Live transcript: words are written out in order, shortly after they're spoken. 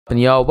And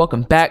yo,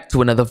 welcome back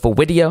to another full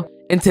video.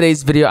 In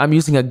today's video, I'm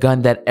using a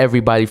gun that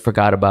everybody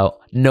forgot about.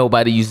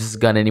 Nobody uses this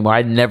gun anymore.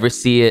 I never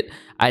see it.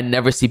 I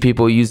never see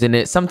people using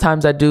it.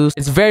 Sometimes I do.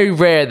 It's very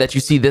rare that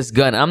you see this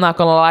gun. I'm not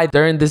gonna lie,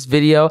 during this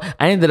video,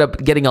 I ended up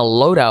getting a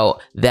loadout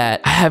that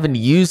I haven't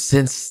used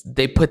since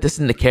they put this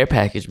in the care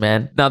package,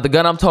 man. Now, the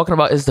gun I'm talking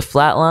about is the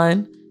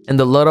Flatline. And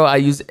the loadout I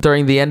use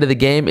during the end of the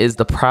game is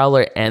the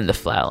Prowler and the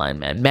Flatline,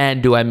 man. Man,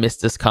 do I miss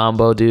this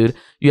combo, dude.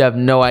 You have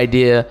no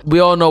idea. We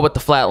all know what the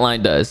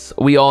Flatline does.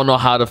 We all know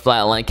how the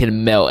Flatline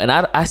can melt. And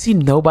I see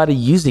nobody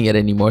using it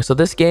anymore. So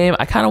this game,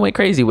 I kind of went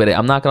crazy with it.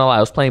 I'm not going to lie.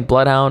 I was playing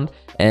Bloodhound.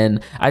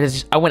 And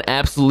I went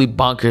absolutely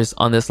bonkers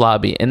on this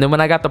lobby. And then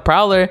when I got the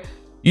Prowler,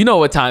 you know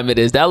what time it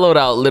is. That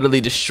loadout literally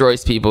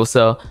destroys people.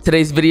 So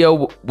today's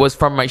video was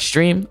from my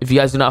stream. If you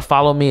guys do not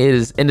follow me, it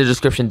is in the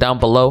description down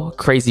below.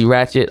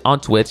 CrazyRachet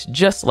on Twitch,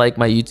 just like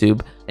my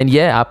YouTube. And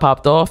yeah, I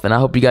popped off and I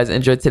hope you guys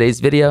enjoyed today's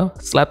video.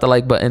 Slap the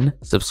like button,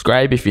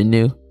 subscribe if you're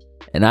new,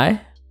 and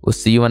I will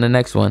see you on the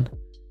next one.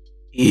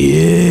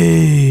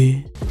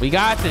 Yeah. We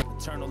got it.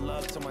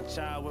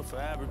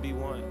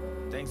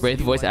 Great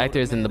voice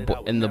actors in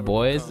the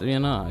boys, you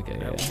know? Okay,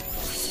 yeah.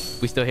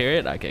 We still hear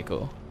it? Okay,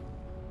 cool.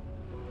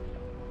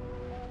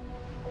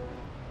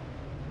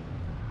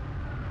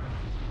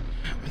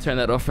 Turn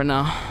that off for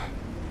now.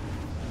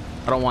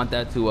 I don't want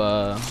that to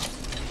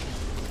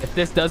if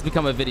this does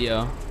become a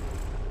video,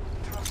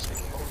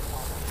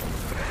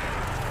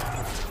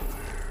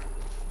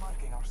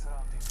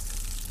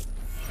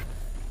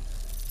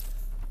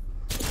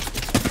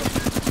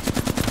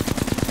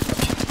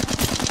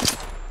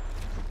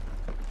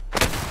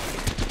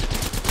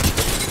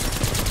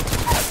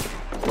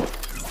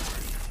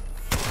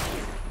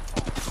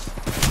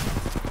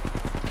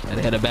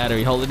 gotta hit a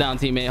battery. Hold it down,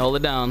 teammate, hold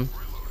it down.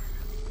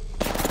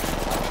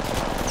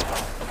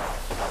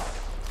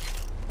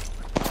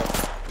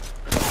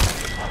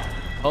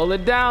 Hold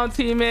it down,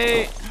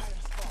 teammate.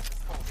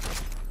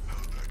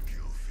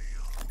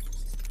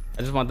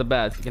 I just want the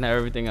bats. You can have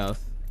everything else.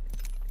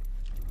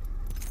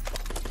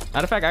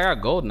 Matter of fact, I got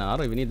gold now. I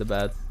don't even need the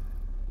bats.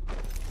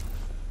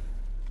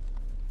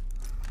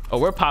 Oh,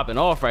 we're popping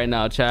off right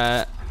now,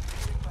 chat.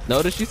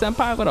 Notice you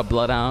senpai? What a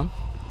Bloodhound.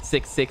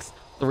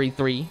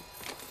 6633.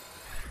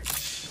 Can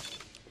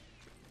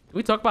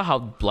we talk about how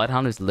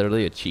Bloodhound is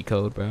literally a cheat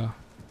code, bro?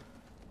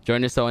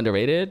 Jordan is so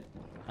underrated.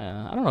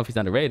 I don't know if he's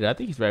underrated. I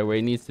think he's right where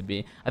he needs to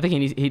be. I think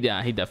he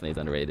definitely is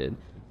underrated.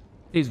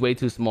 He's way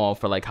too small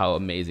for like how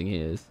amazing he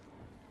is.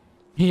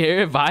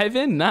 Here,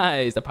 vibing,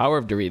 nice. The power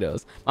of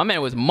Doritos. My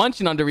man was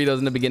munching on Doritos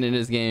in the beginning of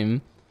this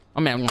game.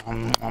 My man,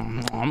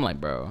 I'm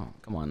like, bro,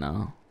 come on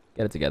now,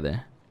 get it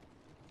together.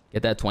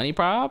 Get that 20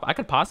 prop. I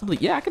could possibly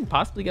get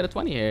a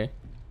 20 here.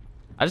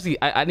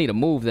 I need to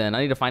move then.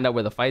 I need to find out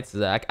where the fights is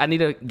at. I need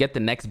to get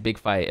the next big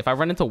fight. If I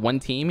run into one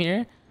team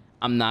here,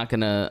 I'm not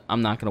gonna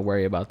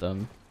worry about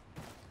them.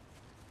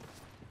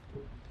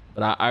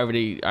 But I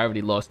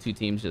already lost 2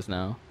 teams just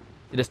now.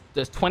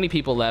 There's 20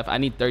 people left. I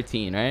need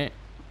 13, right?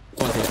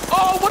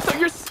 Oh, what the?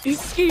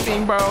 He's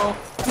skeeving, bro.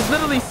 He's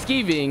literally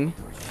skeeving.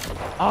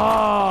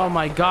 Oh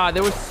my god,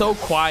 they were so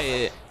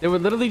quiet. They were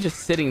literally just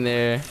sitting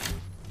there.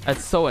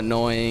 That's so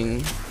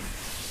annoying.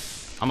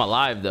 I'm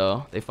alive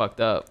though. They fucked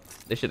up.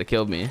 They should have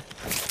killed me.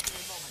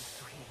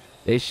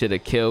 They should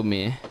have killed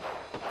me.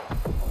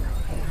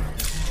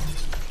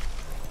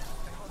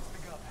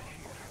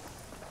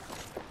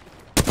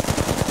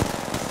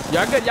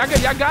 Y'all good,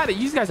 y'all got it.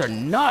 You guys are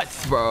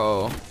nuts,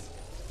 bro.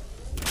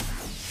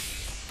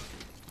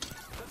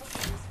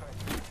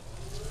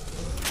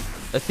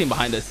 There's team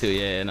behind us too.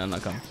 Yeah, no,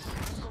 come.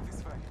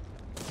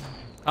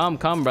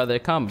 Come, brother,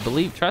 come.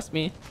 Believe, trust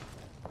me.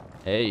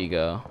 There you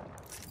go.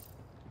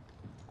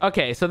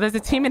 Okay, so there's a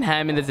team in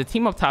Hammond, there's a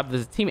team up top,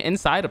 there's a team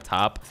inside up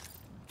top.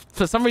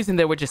 For some reason,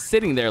 they were just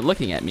sitting there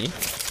looking at me.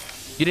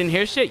 You didn't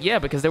hear shit? Yeah,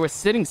 because they were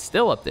sitting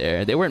still up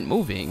there. They weren't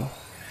moving.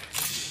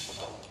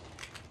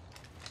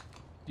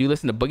 Do you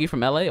listen to Boogie from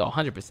LA? Oh,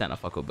 100% I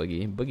fuck with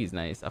Boogie. Boogie's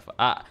nice.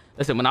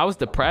 Listen, when I was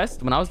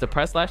depressed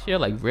last year,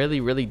 like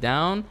really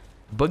down,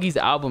 Boogie's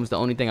album's the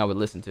only thing I would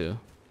listen to.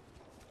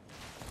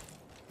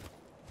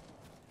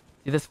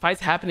 See, this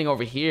fight's happening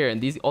over here,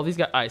 and all these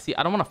guys. See,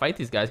 I don't want to fight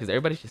these guys because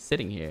everybody's just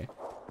sitting here.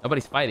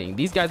 Nobody's fighting.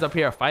 These guys up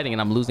here are fighting,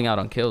 and I'm losing out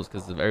on kills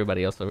because of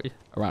everybody else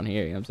around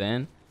here. You know what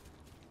I'm saying?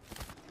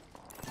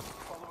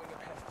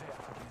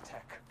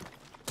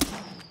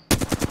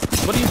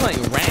 What are you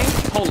playing? Rank?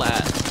 Hold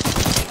that.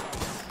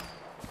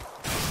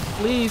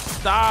 Please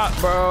stop,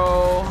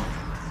 bro.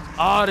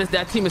 Oh,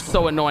 that team is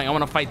so annoying. I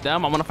want to fight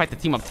them. I want to fight the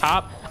team up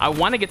top. I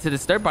want to get to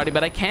this third party,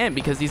 but I can't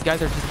because these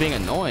guys are just being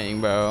annoying,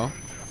 bro.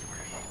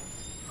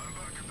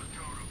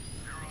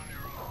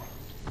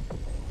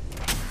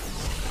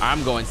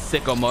 I'm going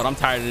sicko mode. I'm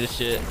tired of this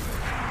shit.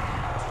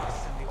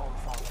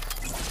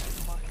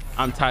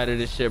 I'm tired of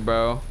this shit,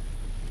 bro.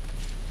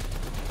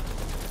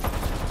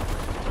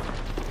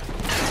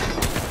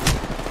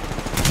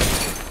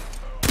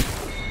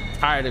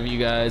 Tired of you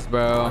guys,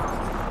 bro.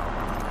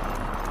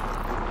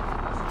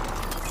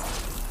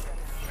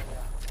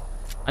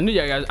 I knew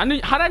you guys. How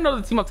did I know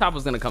the team up top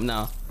was gonna come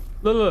now?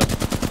 Look.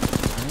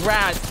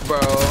 Rats, bro.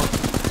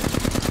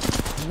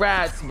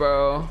 Rats,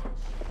 bro.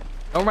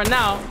 Don't run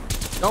now.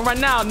 Don't run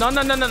now. No,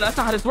 no, no, no. That's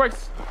not how this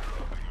works.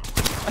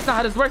 That's not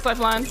how this works,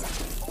 Lifeline.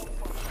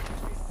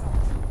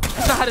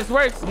 That's not how this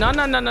works. No,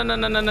 no, no, no, no,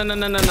 no, no, no, no,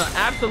 no, no.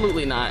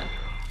 Absolutely not.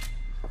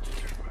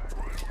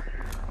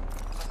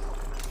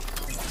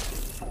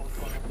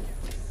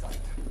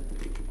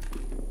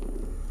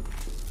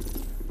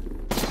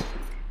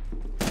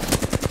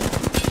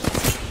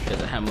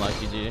 There's a hemlock,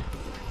 GG.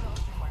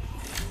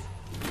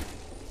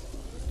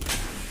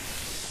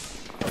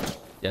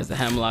 There's a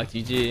hemlock,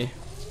 GG.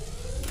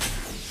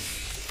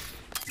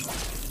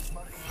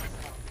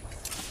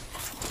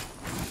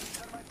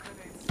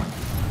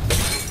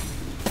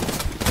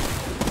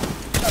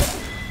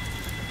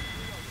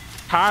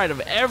 Tired of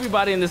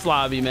everybody in this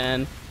lobby,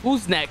 man.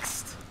 Who's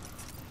next?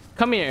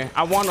 Come here.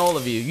 I want all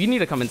of you. You need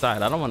to come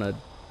inside. I don't want to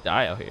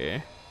die out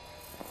here.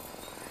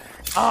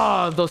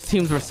 Oh, those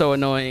teams were so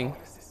annoying.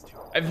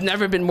 I've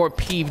never been more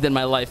peeved in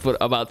my life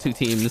about two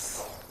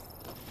teams.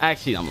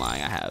 Actually, I'm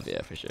lying. I have,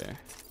 yeah, for sure.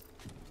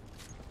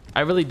 I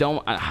really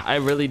don't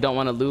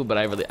want to loot,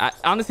 but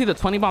honestly, the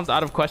 20 bomb's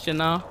out of question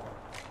now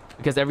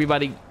because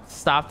everybody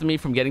stopped me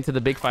from getting to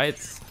the big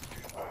fights.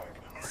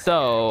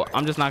 So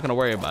I'm just not gonna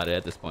worry about it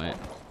at this point.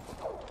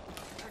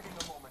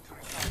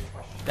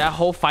 That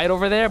whole fight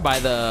over there by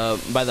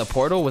the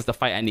portal was the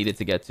fight I needed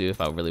to get to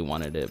if I really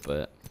wanted it,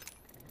 but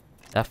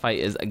that fight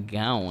is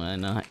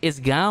going. It's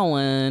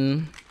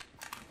going.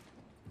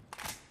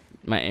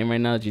 My aim right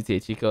now,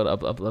 GTA cheat code,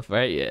 up, left,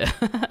 right, yeah.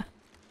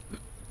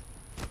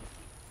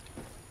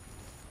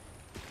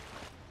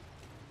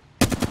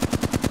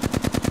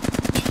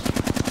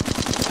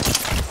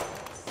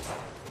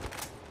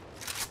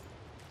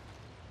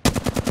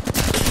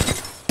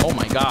 Oh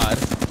my god.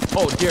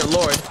 Oh dear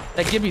lord.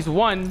 That Gibby's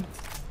one.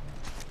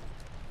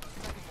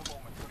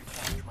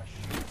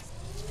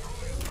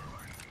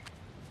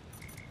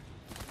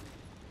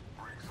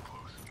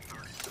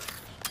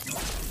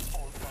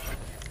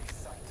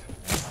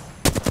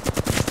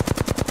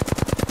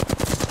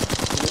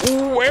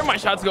 Ooh, where are my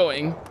shots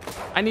going?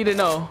 I need to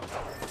know.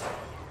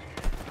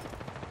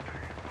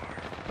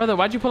 Brother,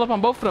 why'd you pull up on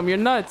both of them? You're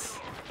nuts.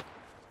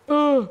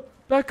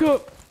 Back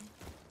up.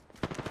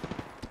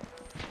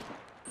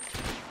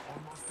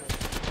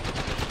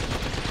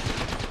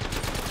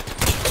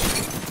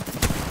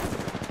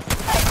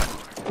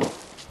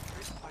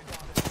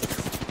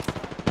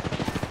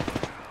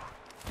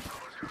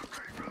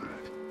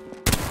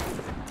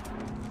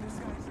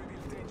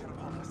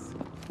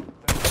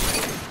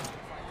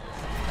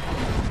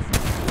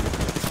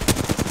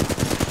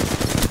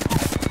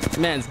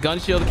 Man's gun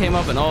shield came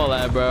up and all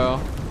that,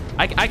 bro.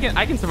 I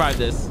can survive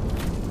this.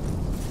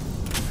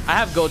 I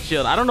have gold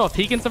shield. I don't know if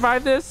he can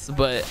survive this,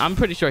 but I'm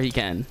pretty sure he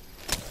can.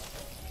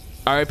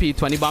 RIP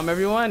 20 bomb,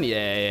 everyone.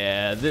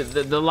 Yeah.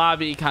 The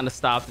lobby kind of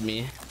stopped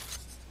me.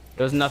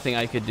 There was nothing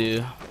I could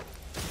do.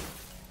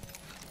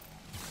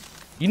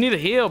 You need a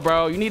heal,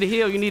 bro. You need a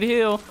heal. You need a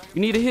heal.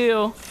 You need a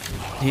heal.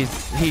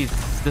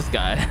 He's this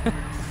guy.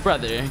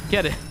 Brother,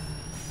 get it.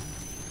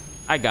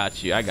 I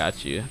got you. I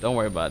got you. Don't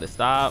worry about it.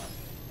 Stop.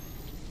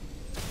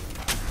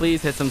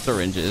 Please hit some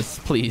syringes.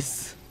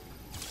 Please.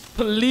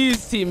 Please,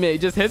 teammate.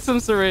 Just hit some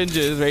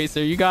syringes,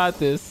 Racer. You got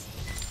this.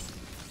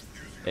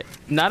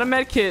 Not a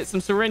med kit.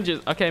 Some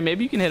syringes. Okay,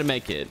 maybe you can hit a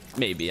med kit.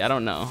 Maybe. I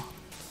don't know.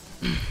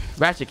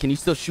 Ratchet, can you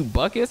still shoot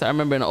buckets? I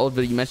remember in an old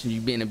video you mentioned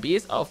you being a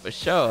beast. Oh, for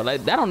sure.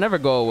 Like, that'll never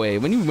go away.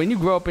 When you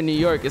grow up in New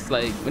York, it's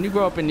like...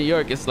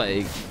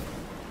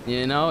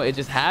 You know, it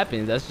just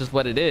happens. That's just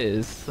what it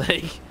is.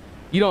 Like,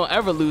 you don't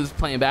ever lose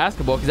playing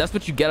basketball because that's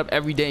what you get up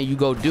every day and you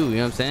go do. You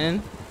know what I'm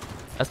saying?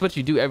 That's what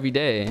you do every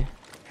day.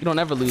 You don't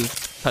ever lose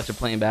touch of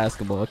playing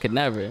basketball. I could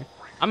never.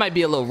 I might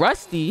be a little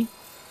rusty,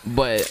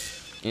 but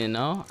you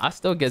know, I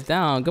still get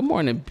down. Good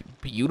morning,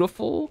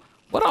 beautiful.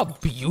 What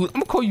up, I'm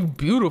gonna call you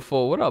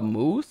beautiful. What up,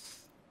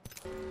 Moose?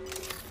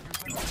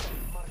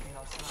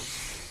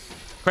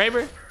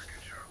 Kraber?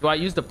 Do I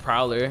use the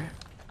Prowler?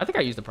 I think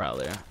I use the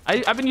Prowler.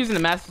 I've been using the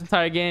Mask this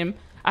entire game.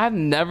 I have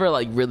never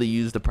like really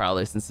used the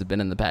Prowler since it's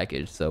been in the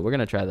package, so we're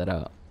gonna try that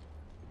out.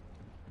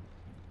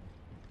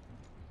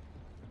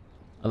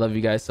 I love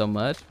you guys so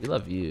much. We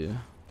love you.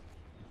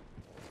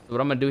 So what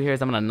I'm gonna do here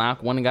is I'm gonna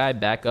knock one guy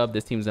back up.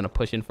 This team's gonna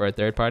push in for a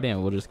third party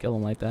and we'll just kill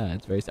him like that.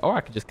 It's very, or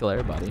I could just kill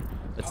everybody.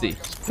 Let's see.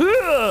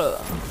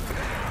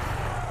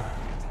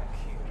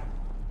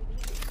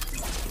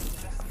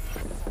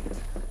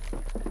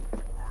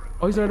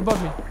 Oh, he's right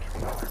above me.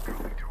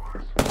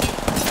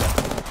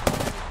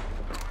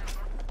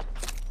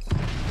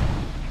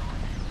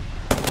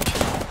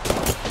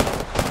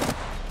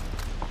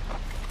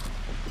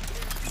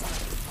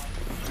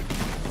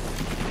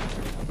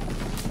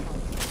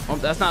 Oh,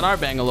 that's not our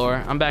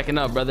Bangalore. I'm backing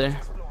up, brother.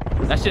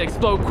 That shit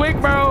explode quick,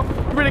 bro.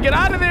 We're gonna get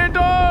out of there,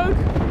 dog.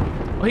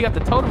 Oh, he got the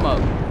totem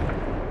up.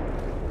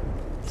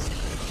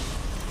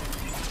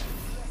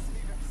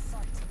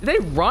 Did they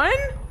run?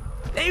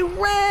 They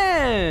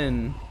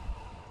ran.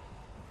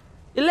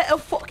 You little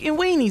fucking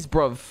weenies,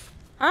 bruv.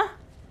 Huh?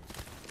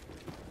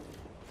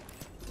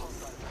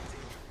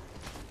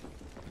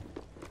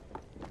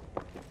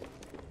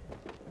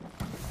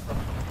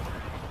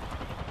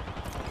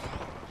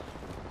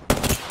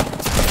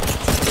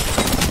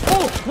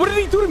 What did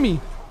he do to me?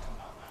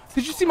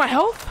 Did you see my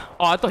health?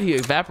 Oh, I thought he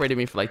evaporated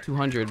me for like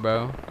 200,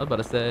 bro. I was about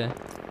to say.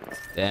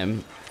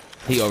 Damn.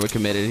 He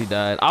overcommitted. He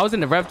died. I was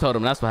in the rev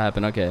totem. That's what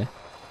happened. Okay.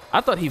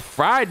 I thought he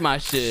fried my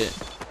shit.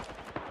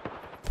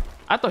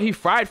 I thought he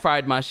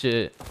fried my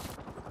shit.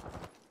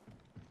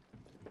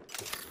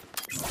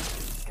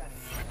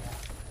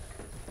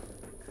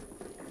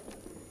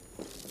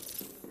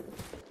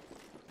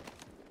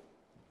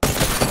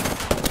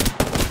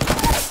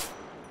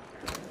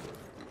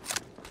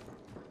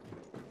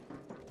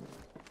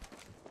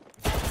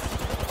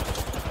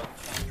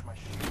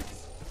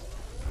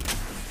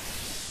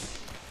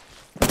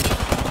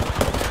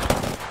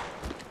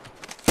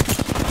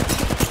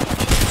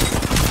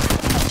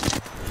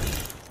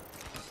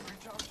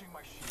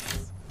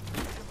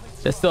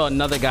 There's still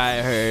another guy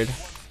I heard.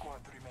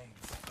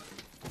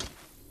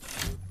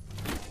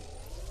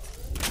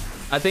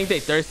 I think they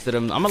thirsted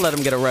him. I'm gonna let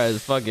him get a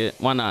res. Fuck it.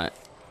 Why not?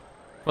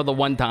 For the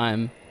one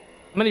time.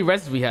 How many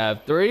reses we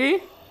have?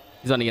 3?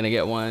 He's only gonna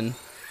get 1.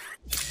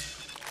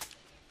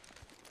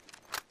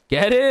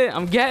 Get it?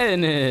 I'm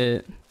getting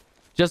it.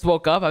 Just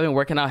woke up. I've been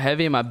working out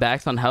heavy and my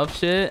back's on health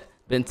shit.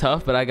 Been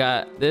tough, but I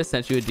got this.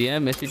 Sent you a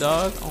DM. Miss you,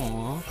 dog.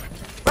 Aw.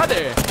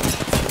 Brother.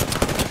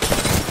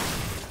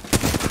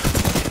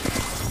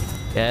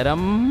 Get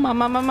him,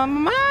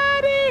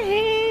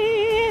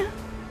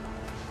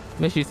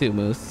 miss you too,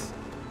 Moose.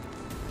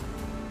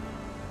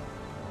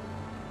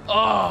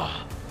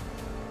 Oh.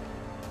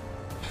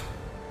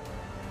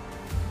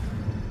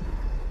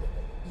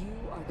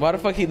 Why the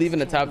fuck he leaving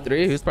the top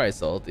 3? He was probably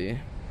salty.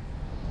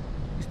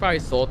 He's probably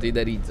salty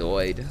that he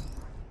died.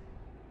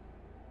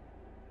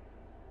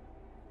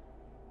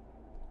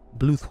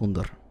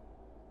 Bloodhunder.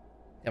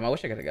 Damn, I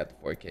wish I could have got the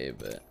 4K,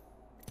 but it's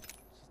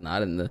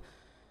not in the.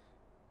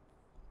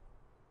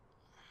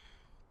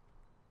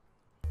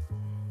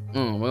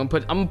 I'm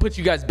gonna put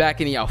you guys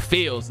back in your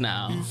fields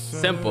now.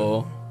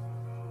 Simple.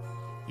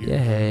 You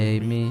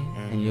hate me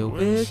and you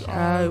wish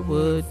I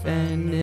would bend it.